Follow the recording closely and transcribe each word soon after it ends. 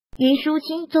虞书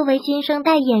欣作为新生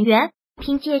代演员，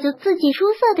凭借着自己出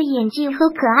色的演技和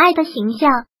可爱的形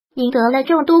象，赢得了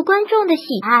众多观众的喜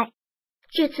爱。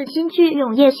这次新剧《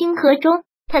永夜星河》中，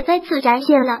她再次展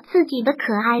现了自己的可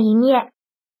爱一面。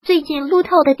最近路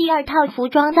透的第2套服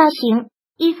装造型，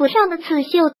衣服上的刺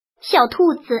绣、小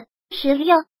兔子、石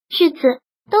榴、柿子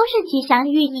都是吉祥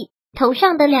寓意，头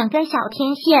上的2根小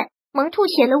天线萌凸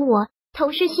显了我。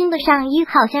头饰新的上衣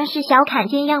好像是小坎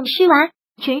肩样式完，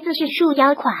裙子是束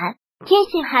腰款，天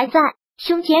线还在，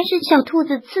胸前是小兔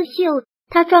子刺绣。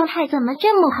她状态怎么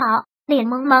这么好，脸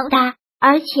萌萌哒，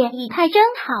而且仪态真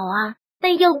好啊，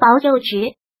背又薄又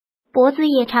直，脖子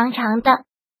也长长的，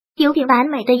有点完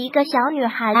美的一个小女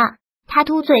孩啊。她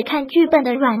嘟嘴看剧本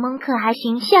的软萌可爱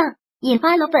形象，引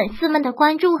发了粉丝们的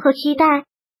关注和期待。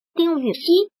丁禹兮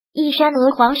一身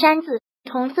鹅黄衫子，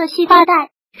同色系发带，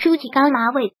梳起高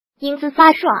马尾，英姿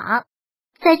飒爽。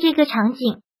在这个场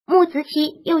景，木子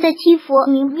琪又在欺负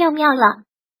妙妙了。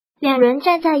2人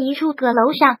站在一处阁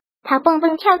楼上，他蹦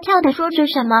蹦跳跳的说着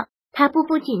什么，他步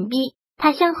步紧逼，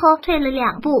他向后退了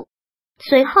2步，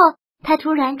随后他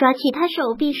突然抓起他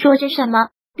手臂说着什么，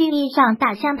并一掌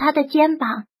打向他的肩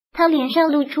膀，他脸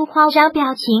上露出慌张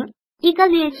表情，一个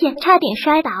趔趄差点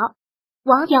摔倒。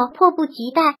网友迫不及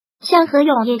待想和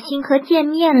永夜星河见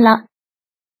面了。